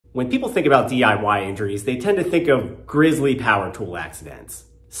When people think about DIY injuries, they tend to think of grisly power tool accidents,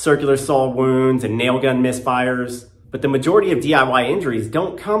 circular saw wounds and nail gun misfires, but the majority of DIY injuries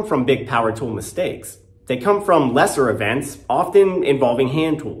don't come from big power tool mistakes. They come from lesser events, often involving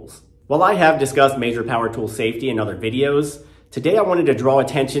hand tools. While I have discussed major power tool safety in other videos, today I wanted to draw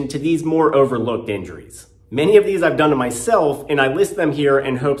attention to these more overlooked injuries. Many of these I've done to myself, and I list them here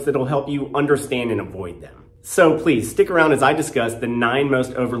in hopes that it'll help you understand and avoid them. So please stick around as I discuss the 9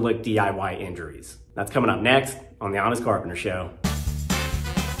 most overlooked DIY injuries. That's coming up next on the Honest Carpenter Show.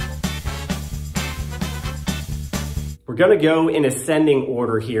 We're gonna go in ascending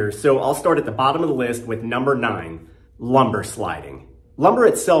order here, so I'll start at the bottom of the list with number 9, lumber sliding. Lumber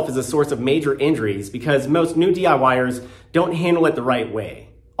itself is a source of major injuries because most new DIYers don't handle it the right way.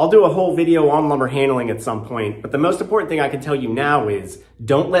 I'll do a whole video on lumber handling at some point, but the most important thing I can tell you now is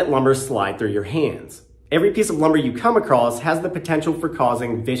don't let lumber slide through your hands. Every piece of lumber you come across has the potential for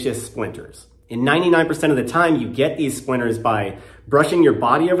causing vicious splinters. And 99% of the time you get these splinters by brushing your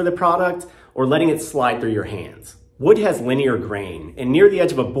body over the product or letting it slide through your hands. Wood has linear grain, and near the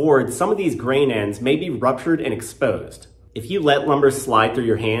edge of a board, some of these grain ends may be ruptured and exposed. If you let lumber slide through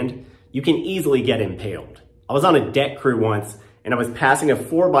your hand, you can easily get impaled. I was on a deck crew once, and I was passing a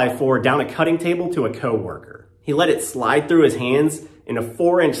 4x4 down a cutting table to a coworker. He let it slide through his hands, and a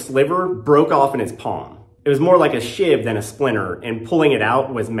 4-inch sliver broke off in his palm. It was more like a shiv than a splinter, and pulling it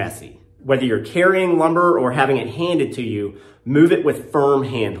out was messy. Whether you're carrying lumber or having it handed to you, move it with firm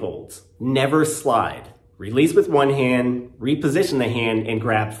handholds. Never slide. Release with one hand, reposition the hand, and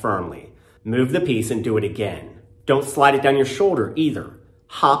grab firmly. Move the piece and do it again. Don't slide it down your shoulder either.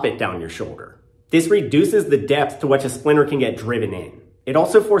 Hop it down your shoulder. This reduces the depth to which a splinter can get driven in. It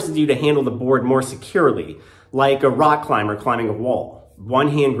also forces you to handle the board more securely, like a rock climber climbing a wall, one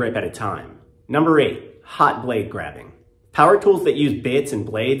hand grip at a time. Number 8, hot blade grabbing. Power tools that use bits and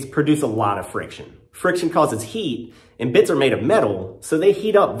blades produce a lot of friction. Friction causes heat, and bits are made of metal, so they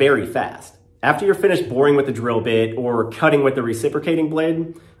heat up very fast. After you're finished boring with the drill bit or cutting with the reciprocating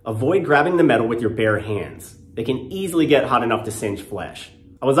blade, avoid grabbing the metal with your bare hands. They can easily get hot enough to singe flesh.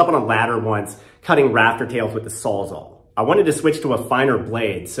 I was up on a ladder once, cutting rafter tails with the Sawzall. I wanted to switch to a finer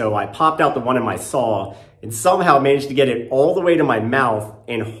blade, so I popped out the one in my saw and somehow managed to get it all the way to my mouth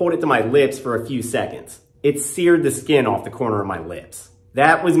and hold it to my lips for a few seconds. It seared the skin off the corner of my lips.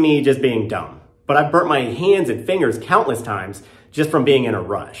 That was me just being dumb. But I've burnt my hands and fingers countless times just from being in a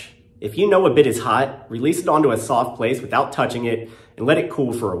rush. If you know a bit is hot, release it onto a soft place without touching it and let it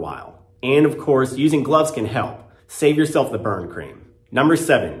cool for a while. And of course, using gloves can help. Save yourself the burn cream. Number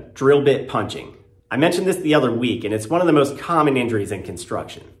 7, drill bit punching. I mentioned this the other week, and it's one of the most common injuries in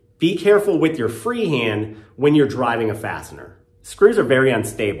construction. Be careful with your free hand when you're driving a fastener. Screws are very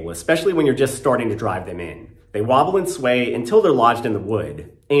unstable, especially when you're just starting to drive them in. They wobble and sway until they're lodged in the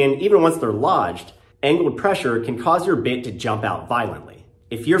wood. And even once they're lodged, angled pressure can cause your bit to jump out violently.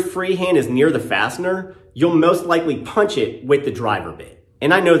 If your free hand is near the fastener, you'll most likely punch it with the driver bit.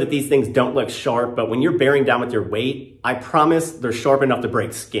 And I know that these things don't look sharp, but when you're bearing down with your weight, I promise they're sharp enough to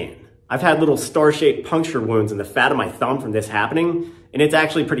break skin. I've had little star-shaped puncture wounds in the fat of my thumb from this happening, and it's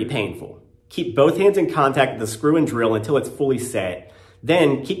actually pretty painful. Keep both hands in contact with the screw and drill until it's fully set,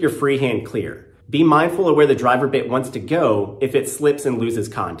 then keep your free hand clear. Be mindful of where the driver bit wants to go if it slips and loses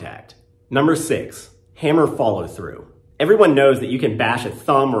contact. Number 6, hammer follow through. Everyone knows that you can bash a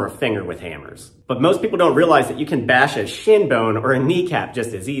thumb or a finger with hammers, but most people don't realize that you can bash a shin bone or a kneecap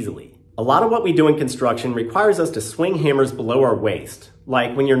just as easily. A lot of what we do in construction requires us to swing hammers below our waist,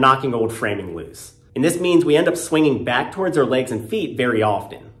 like when you're knocking old framing loose. And this means we end up swinging back towards our legs and feet very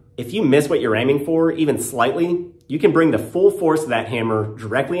often. If you miss what you're aiming for, even slightly, you can bring the full force of that hammer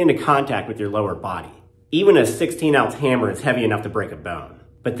directly into contact with your lower body. Even a 16-ounce hammer is heavy enough to break a bone.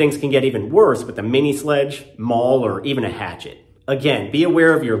 But things can get even worse with a mini sledge, maul, or even a hatchet. Again, be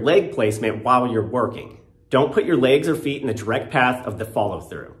aware of your leg placement while you're working. Don't put your legs or feet in the direct path of the follow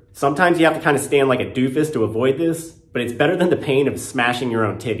through. Sometimes you have to kind of stand like a doofus to avoid this, but it's better than the pain of smashing your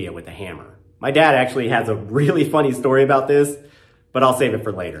own tibia with a hammer. My dad actually has a really funny story about this, but I'll save it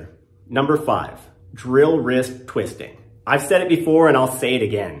for later. Number 5, drill wrist twisting. I've said it before and I'll say it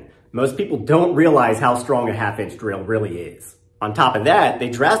again. Most people don't realize how strong a 1/2-inch drill really is. On top of that, they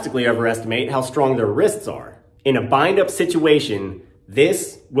drastically overestimate how strong their wrists are. In a bind-up situation,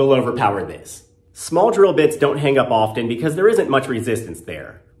 this will overpower this. Small drill bits don't hang up often because there isn't much resistance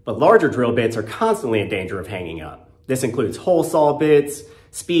there, but larger drill bits are constantly in danger of hanging up. This includes hole saw bits,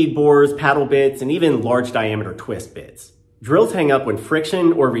 speed bores, paddle bits, and even large diameter twist bits. Drills hang up when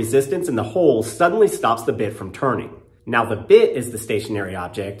friction or resistance in the hole suddenly stops the bit from turning. Now the bit is the stationary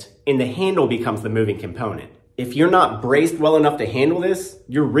object, and the handle becomes the moving component. If you're not braced well enough to handle this,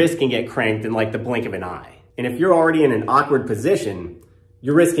 your wrist can get cranked in like the blink of an eye. And if you're already in an awkward position,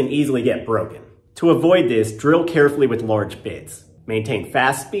 your wrist can easily get broken. To avoid this, drill carefully with large bits. Maintain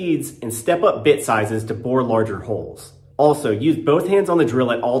fast speeds and step up bit sizes to bore larger holes. Also, use both hands on the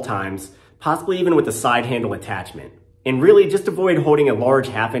drill at all times, possibly even with a side handle attachment. And really just avoid holding a large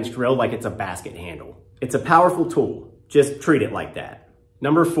 1/2-inch drill like it's a basket handle. It's a powerful tool. Just treat it like that.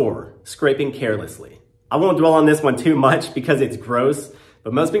 Number 4, scraping carelessly. I won't dwell on this one too much because it's gross,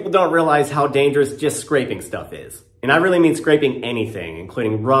 but most people don't realize how dangerous just scraping stuff is. And I really mean scraping anything,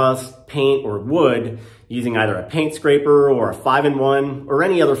 including rust, paint, or wood, using either a paint scraper or a 5-in-1 or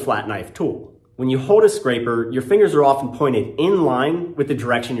any other flat knife tool. When you hold a scraper, your fingers are often pointed in line with the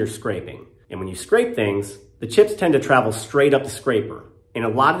direction you're scraping. And when you scrape things, the chips tend to travel straight up the scraper. And a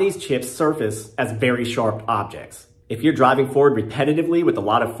lot of these chips surface as very sharp objects. If you're driving forward repetitively with a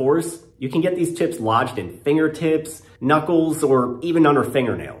lot of force, you can get these chips lodged in fingertips, knuckles, or even under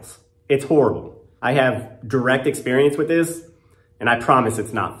fingernails. It's horrible. I have direct experience with this, and I promise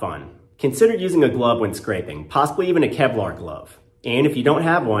it's not fun. Consider using a glove when scraping, possibly even a Kevlar glove. And if you don't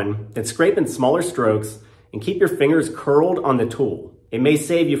have one, then scrape in smaller strokes and keep your fingers curled on the tool. It may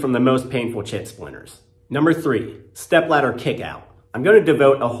save you from the most painful chip splinters. Number 3, stepladder kickout. I'm going to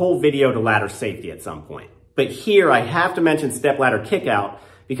devote a whole video to ladder safety at some point. But here I have to mention stepladder kickout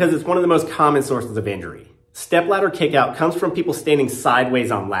because it's one of the most common sources of injury. Stepladder kickout comes from people standing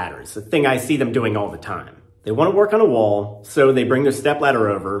sideways on ladders, a thing I see them doing all the time. They want to work on a wall, so they bring their stepladder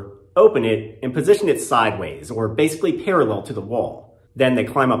over, open it, and position it sideways, or basically parallel to the wall. Then they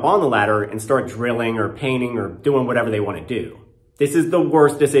climb up on the ladder and start drilling or painting or doing whatever they want to do. This is the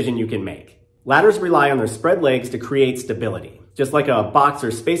worst decision you can make. Ladders rely on their spread legs to create stability, just like a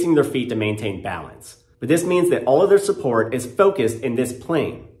boxer spacing their feet to maintain balance. But this means that all of their support is focused in this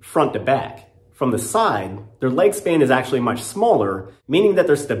plane, front to back. From the side, their leg span is actually much smaller, meaning that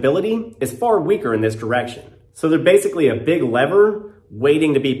their stability is far weaker in this direction. So they're basically a big lever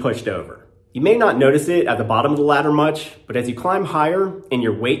waiting to be pushed over. You may not notice it at the bottom of the ladder much, but as you climb higher and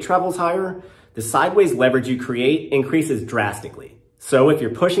your weight travels higher, the sideways leverage you create increases drastically. So if you're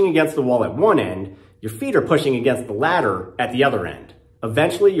pushing against the wall at one end, your feet are pushing against the ladder at the other end.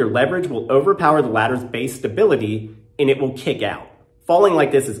 Eventually, your leverage will overpower the ladder's base stability and it will kick out. Falling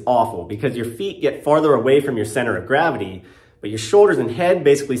like this is awful because your feet get farther away from your center of gravity, but your shoulders and head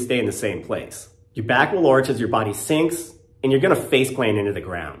basically stay in the same place. Your back will arch as your body sinks, and you're gonna face plant into the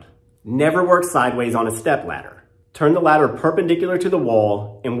ground. Never work sideways on a step ladder. Turn the ladder perpendicular to the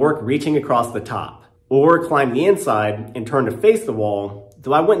wall and work reaching across the top. Or climb the inside and turn to face the wall,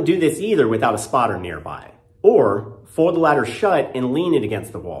 though I wouldn't do this either without a spotter nearby. Or fold the ladder shut and lean it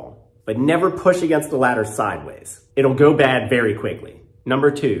against the wall. But never push against the ladder sideways. It'll go bad very quickly.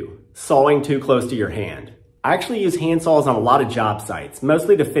 Number 2, sawing too close to your hand. I actually use hand saws on a lot of job sites,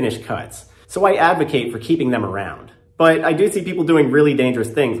 mostly to finish cuts, so I advocate for keeping them around. But I do see people doing really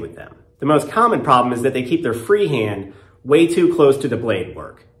dangerous things with them. The most common problem is that they keep their free hand way too close to the blade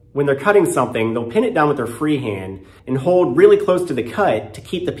work. When they're cutting something, they'll pin it down with their free hand and hold really close to the cut to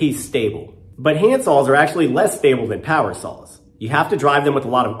keep the piece stable. But hand saws are actually less stable than power saws. You have to drive them with a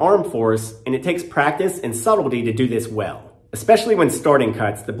lot of arm force, and it takes practice and subtlety to do this well. Especially when starting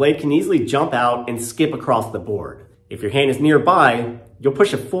cuts, the blade can easily jump out and skip across the board. If your hand is nearby, you'll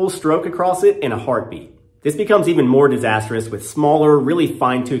push a full stroke across it in a heartbeat. This becomes even more disastrous with smaller, really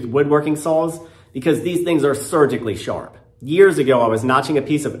fine-toothed woodworking saws because these things are surgically sharp. Years ago, I was notching a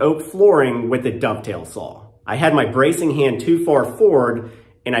piece of oak flooring with a dovetail saw. I had my bracing hand too far forward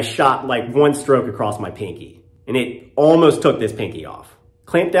and I shot like one stroke across my pinky. And it almost took this pinky off.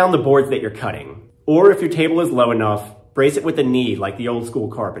 Clamp down the boards that you're cutting. Or if your table is low enough, brace it with a knee like the old school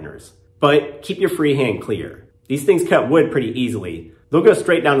carpenters. But keep your free hand clear. These things cut wood pretty easily. They'll go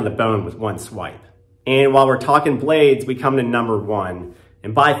straight down to the bone with one swipe. And while we're talking blades, we come to number 1,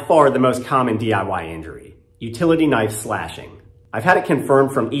 and by far the most common DIY injury, utility knife slashing. I've had it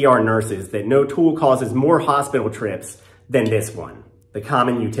confirmed from ER nurses that no tool causes more hospital trips than this one, the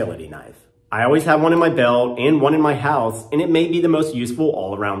common utility knife. I always have one in my belt and one in my house, and it may be the most useful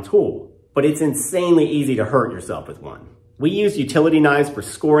all-around tool. But it's insanely easy to hurt yourself with one. We use utility knives for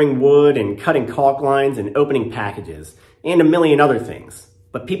scoring wood and cutting caulk lines and opening packages, and a million other things.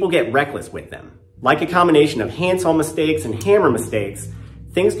 But people get reckless with them. Like a combination of handsaw mistakes and hammer mistakes,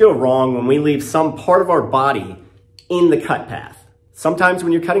 things go wrong when we leave some part of our body in the cut path. Sometimes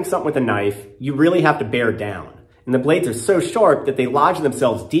when you're cutting something with a knife, you really have to bear down. And the blades are so sharp that they lodge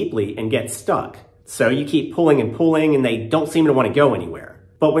themselves deeply and get stuck. So you keep pulling and pulling and they don't seem to want to go anywhere.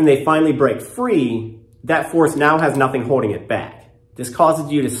 But when they finally break free, that force now has nothing holding it back. This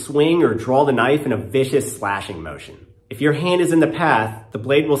causes you to swing or draw the knife in a vicious slashing motion. If your hand is in the path, the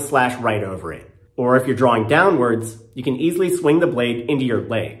blade will slash right over it. Or if you're drawing downwards, you can easily swing the blade into your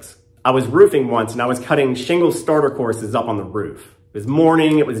legs. I was roofing once and I was cutting shingle starter courses up on the roof. It was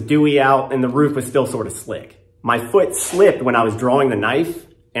morning, it was dewy out, and the roof was still sort of slick. My foot slipped when I was drawing the knife,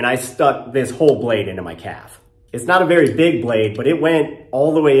 and I stuck this whole blade into my calf. It's not a very big blade, but it went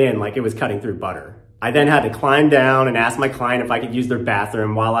all the way in like it was cutting through butter. I then had to climb down and ask my client if I could use their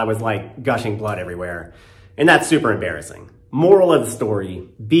bathroom while I was like gushing blood everywhere. And that's super embarrassing. Moral of the story,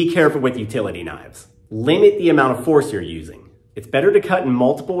 be careful with utility knives. Limit the amount of force you're using. It's better to cut in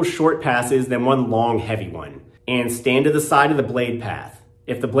multiple short passes than one long heavy one. And stand to the side of the blade path.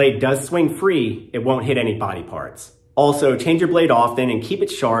 If the blade does swing free, it won't hit any body parts. Also, change your blade often and keep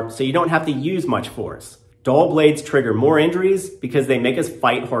it sharp so you don't have to use much force. Dull blades trigger more injuries because they make us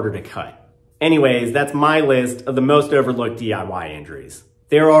fight harder to cut. Anyways, that's my list of the most overlooked DIY injuries.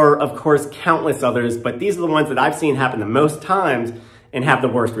 There are, of course, countless others, but these are the ones that I've seen happen the most times and have the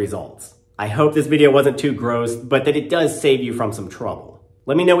worst results. I hope this video wasn't too gross, but that it does save you from some trouble.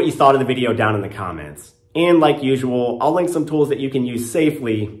 Let me know what you thought of the video down in the comments. And like usual, I'll link some tools that you can use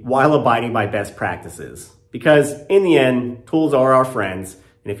safely while abiding by best practices. Because in the end, tools are our friends,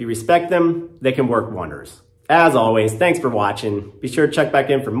 and if you respect them, they can work wonders. As always, thanks for watching. Be sure to check back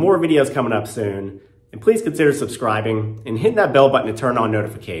in for more videos coming up soon. And please consider subscribing and hit that bell button to turn on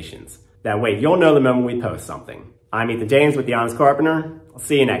notifications. That way you'll know the moment we post something. I'm Ethan James with the Honest Carpenter. I'll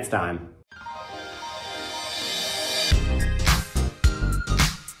see you next time.